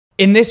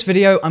In this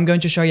video, I'm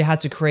going to show you how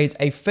to create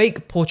a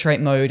fake portrait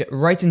mode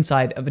right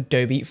inside of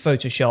Adobe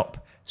Photoshop.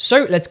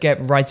 So let's get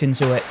right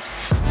into it.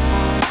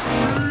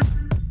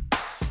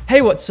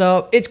 Hey, what's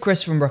up? It's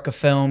Chris from Brooker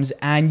Films,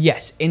 and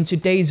yes, in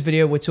today's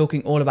video, we're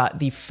talking all about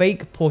the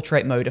fake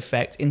portrait mode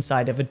effect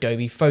inside of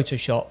Adobe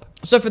Photoshop.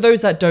 So for those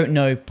that don't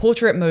know,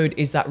 portrait mode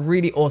is that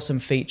really awesome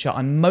feature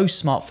on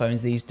most smartphones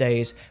these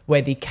days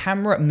where the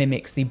camera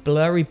mimics the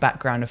blurry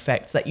background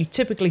effects that you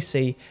typically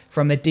see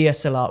from a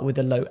DSLR with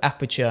a low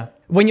aperture.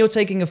 When you're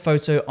taking a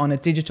photo on a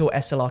digital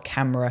SLR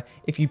camera,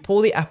 if you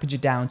pull the aperture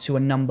down to a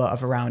number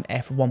of around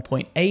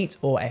f1.8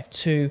 or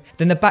f2,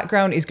 then the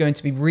background is going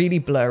to be really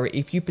blurry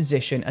if you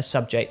position a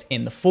subject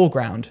in the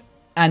foreground.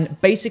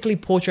 And basically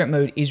portrait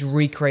mode is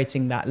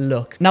recreating that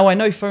look. Now I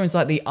know phones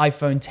like the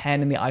iPhone X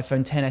and the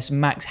iPhone XS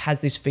Max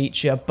has this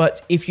feature,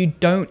 but if you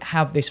don't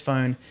have this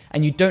phone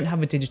and you don't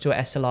have a digital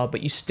SLR,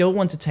 but you still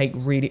want to take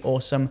really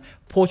awesome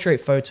portrait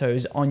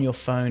photos on your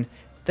phone,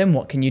 then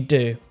what can you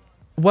do?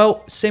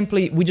 Well,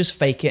 simply we just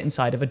fake it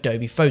inside of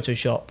Adobe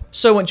Photoshop.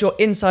 So once you're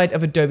inside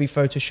of Adobe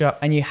Photoshop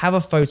and you have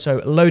a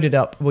photo loaded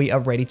up, we are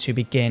ready to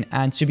begin.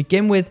 And to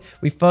begin with,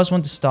 we first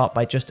want to start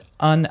by just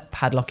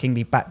unpadlocking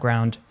the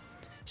background.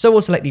 So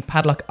we'll select the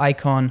padlock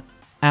icon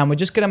and we're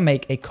just going to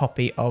make a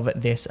copy of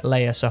this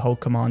layer. So hold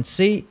Command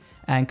C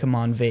and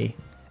Command V.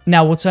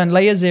 Now we'll turn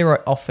layer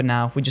 0 off for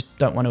now. We just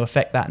don't want to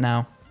affect that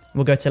now.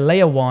 We'll go to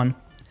layer 1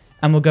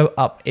 and we'll go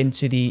up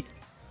into the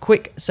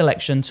quick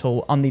selection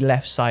tool on the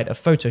left side of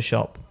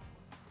Photoshop.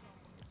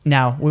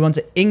 Now we want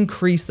to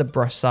increase the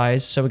brush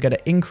size. So we're going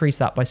to increase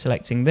that by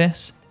selecting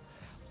this.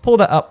 Pull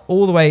that up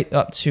all the way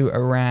up to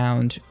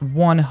around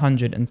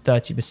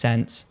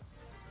 130%.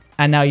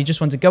 And now you just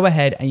want to go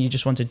ahead and you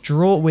just want to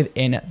draw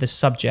within the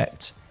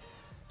subject.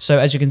 So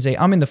as you can see,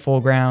 I'm in the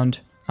foreground,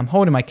 I'm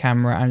holding my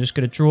camera, and I'm just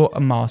going to draw a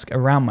mask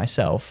around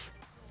myself.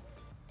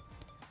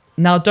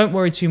 Now don't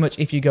worry too much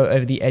if you go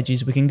over the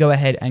edges, we can go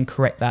ahead and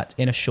correct that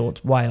in a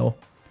short while.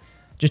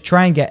 Just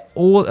try and get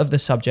all of the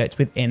subject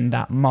within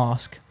that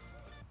mask.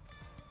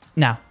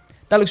 Now,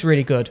 that looks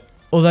really good.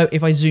 Although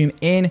if I zoom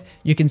in,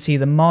 you can see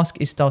the mask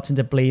is starting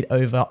to bleed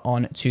over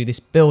onto this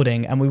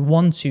building, and we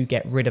want to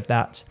get rid of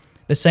that.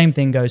 The same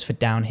thing goes for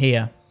down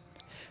here.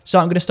 So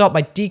I'm going to start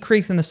by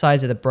decreasing the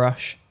size of the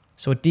brush.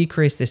 So I'll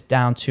decrease this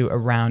down to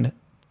around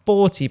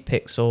 40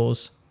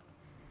 pixels.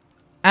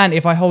 And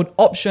if I hold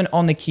Option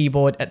on the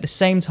keyboard at the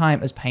same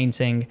time as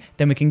painting,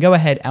 then we can go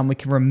ahead and we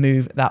can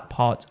remove that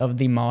part of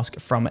the mask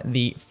from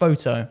the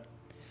photo.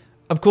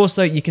 Of course,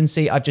 though, you can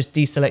see I've just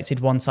deselected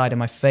one side of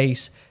my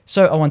face.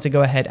 So I want to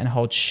go ahead and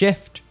hold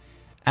Shift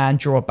and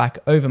draw back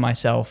over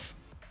myself.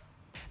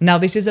 Now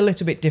this is a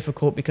little bit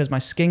difficult because my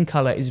skin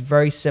color is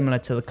very similar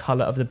to the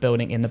color of the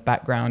building in the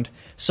background.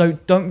 So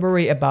don't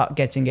worry about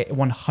getting it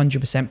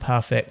 100%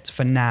 perfect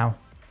for now.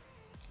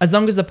 As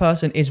long as the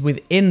person is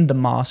within the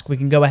mask, we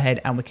can go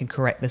ahead and we can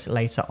correct this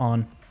later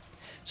on.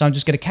 So I'm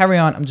just going to carry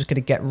on. I'm just going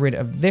to get rid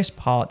of this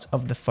part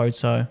of the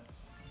photo.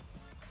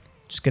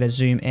 Just going to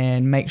zoom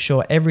in, make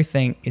sure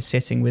everything is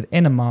sitting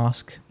within a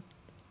mask.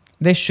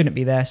 This shouldn't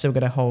be there. So we're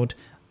going to hold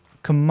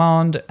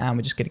Command and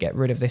we're just going to get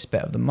rid of this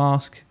bit of the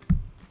mask.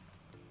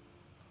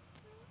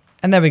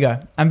 And there we go.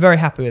 I'm very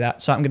happy with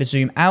that. So I'm going to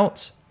zoom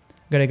out.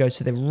 I'm going to go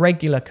to the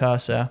regular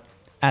cursor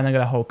and I'm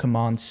going to hold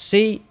Command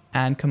C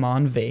and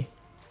Command V.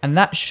 And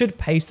that should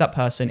paste that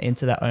person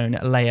into their own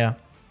layer.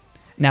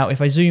 Now,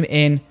 if I zoom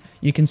in,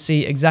 you can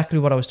see exactly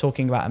what I was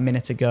talking about a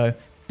minute ago.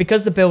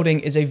 Because the building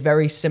is a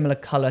very similar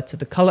color to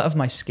the color of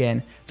my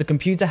skin, the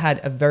computer had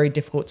a very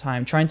difficult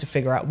time trying to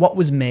figure out what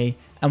was me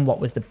and what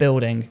was the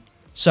building.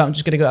 So I'm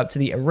just going to go up to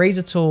the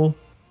eraser tool.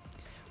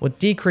 We'll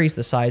decrease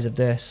the size of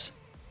this.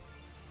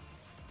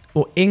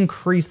 We'll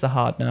increase the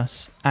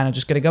hardness, and I'm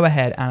just going to go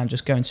ahead and I'm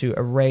just going to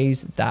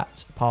erase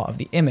that part of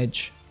the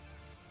image.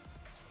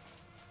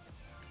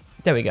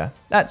 There we go.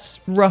 That's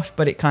rough,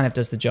 but it kind of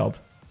does the job.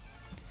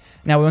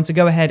 Now we want to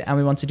go ahead and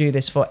we want to do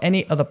this for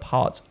any other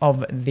part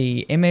of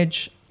the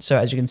image. So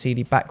as you can see,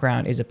 the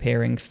background is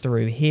appearing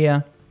through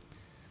here.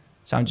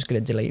 So I'm just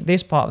going to delete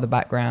this part of the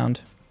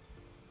background.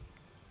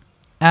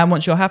 And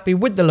once you're happy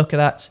with the look of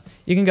that,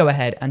 you can go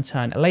ahead and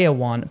turn layer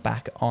 1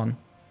 back on.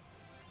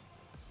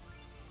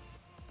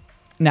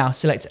 Now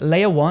select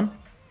layer 1,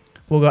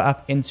 we'll go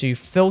up into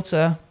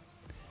filter,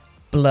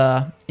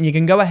 blur, and you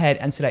can go ahead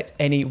and select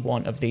any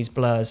one of these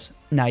blurs.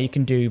 Now you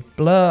can do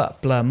blur,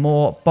 blur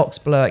more, box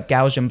blur,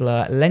 Gaussian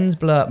blur, lens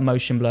blur,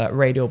 motion blur,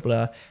 radial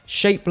blur,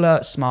 shape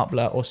blur, smart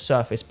blur, or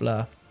surface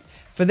blur.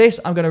 For this,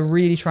 I'm going to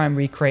really try and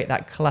recreate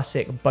that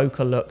classic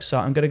bokeh look. So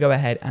I'm going to go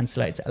ahead and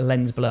select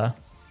lens blur.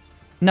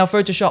 Now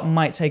Photoshop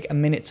might take a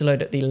minute to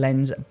load up the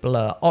lens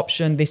blur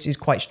option. This is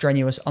quite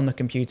strenuous on the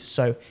computer,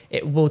 so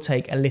it will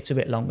take a little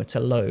bit longer to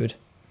load.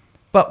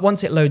 But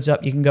once it loads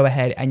up, you can go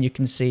ahead and you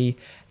can see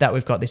that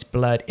we've got this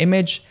blurred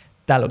image.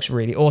 That looks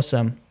really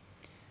awesome.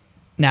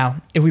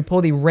 Now, if we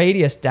pull the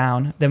radius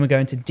down, then we're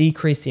going to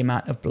decrease the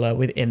amount of blur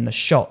within the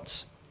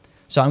shots.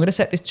 So I'm going to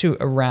set this to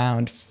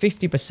around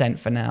 50%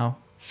 for now.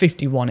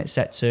 51 it's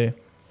set to.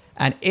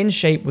 And in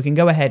shape, we can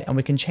go ahead and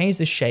we can change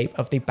the shape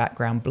of the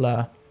background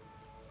blur.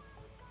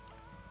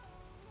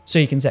 So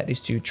you can set this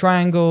to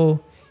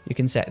triangle, you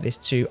can set this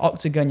to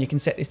octagon, you can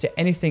set this to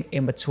anything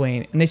in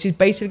between. And this is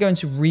basically going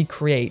to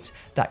recreate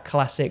that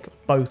classic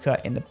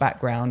bokeh in the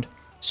background.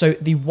 So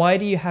the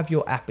wider you have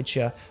your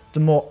aperture, the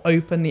more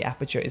open the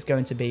aperture is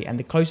going to be, and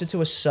the closer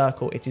to a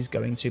circle it is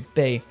going to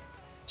be.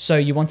 So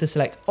you want to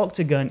select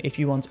octagon if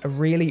you want a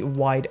really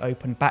wide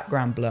open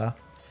background blur.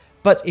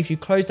 But if you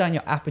close down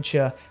your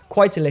aperture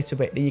quite a little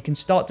bit, then you can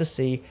start to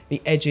see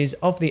the edges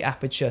of the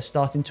aperture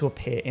starting to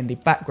appear in the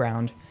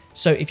background.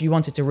 So if you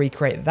wanted to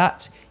recreate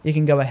that, you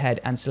can go ahead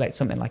and select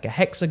something like a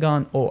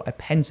hexagon or a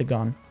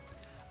pentagon.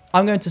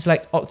 I'm going to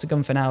select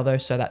octagon for now though,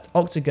 so that's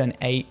octagon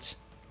 8.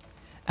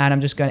 And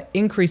I'm just going to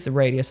increase the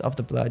radius of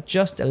the blur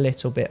just a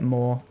little bit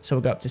more. So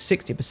we'll go up to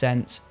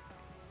 60%.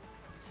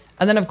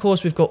 And then of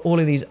course we've got all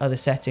of these other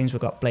settings.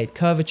 We've got blade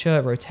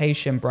curvature,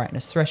 rotation,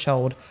 brightness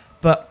threshold,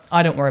 but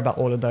I don't worry about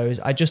all of those.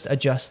 I just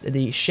adjust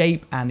the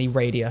shape and the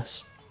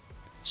radius.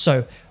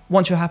 So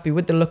once you're happy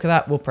with the look of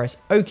that, we'll press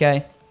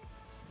OK.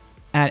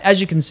 And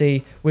as you can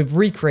see, we've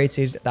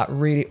recreated that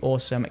really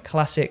awesome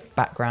classic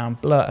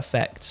background blur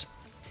effect.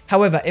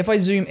 However, if I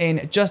zoom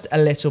in just a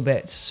little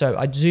bit, so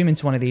I zoom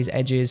into one of these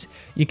edges,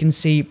 you can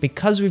see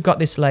because we've got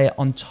this layer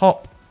on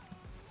top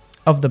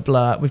of the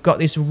blur, we've got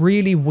this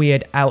really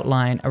weird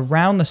outline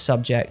around the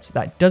subject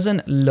that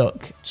doesn't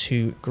look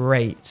too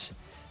great.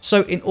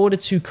 So in order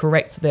to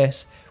correct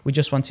this, we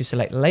just want to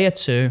select layer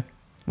 2,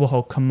 we'll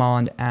hold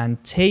Command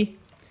and T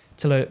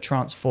to load up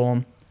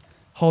transform.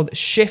 Hold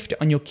shift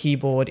on your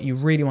keyboard. You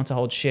really want to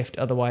hold shift,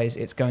 otherwise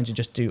it's going to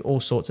just do all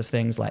sorts of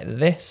things like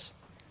this.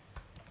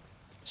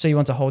 So you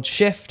want to hold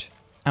shift,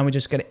 and we're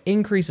just going to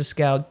increase the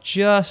scale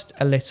just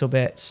a little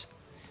bit.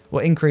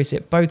 We'll increase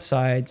it both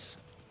sides.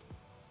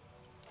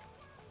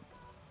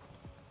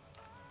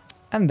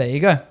 And there you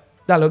go.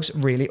 That looks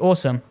really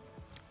awesome.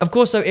 Of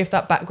course, though, if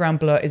that background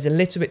blur is a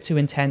little bit too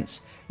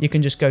intense, you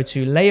can just go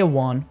to layer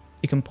 1.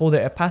 You can pull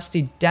the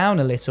opacity down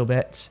a little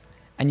bit,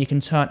 and you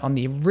can turn on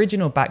the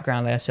original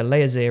background layer, so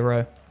layer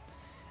 0.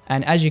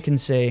 And as you can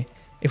see,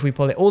 if we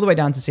pull it all the way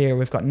down to 0,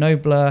 we've got no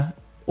blur.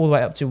 All the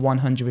way up to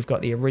 100, we've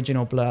got the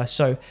original blur.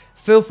 So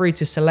feel free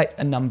to select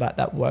a number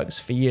that works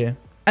for you.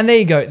 And there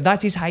you go.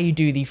 That is how you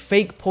do the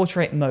fake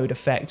portrait mode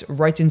effect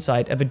right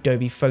inside of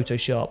Adobe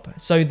Photoshop.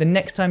 So the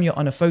next time you're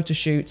on a photo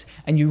shoot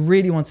and you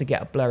really want to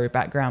get a blurry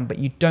background, but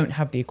you don't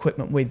have the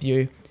equipment with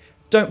you,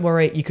 don't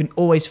worry, you can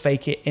always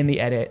fake it in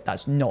the edit.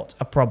 That's not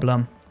a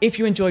problem. If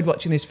you enjoyed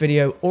watching this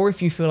video, or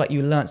if you feel like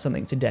you learned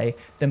something today,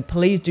 then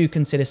please do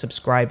consider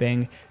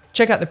subscribing.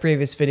 Check out the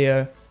previous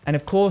video. And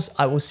of course,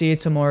 I will see you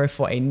tomorrow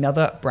for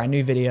another brand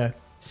new video.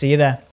 See you there.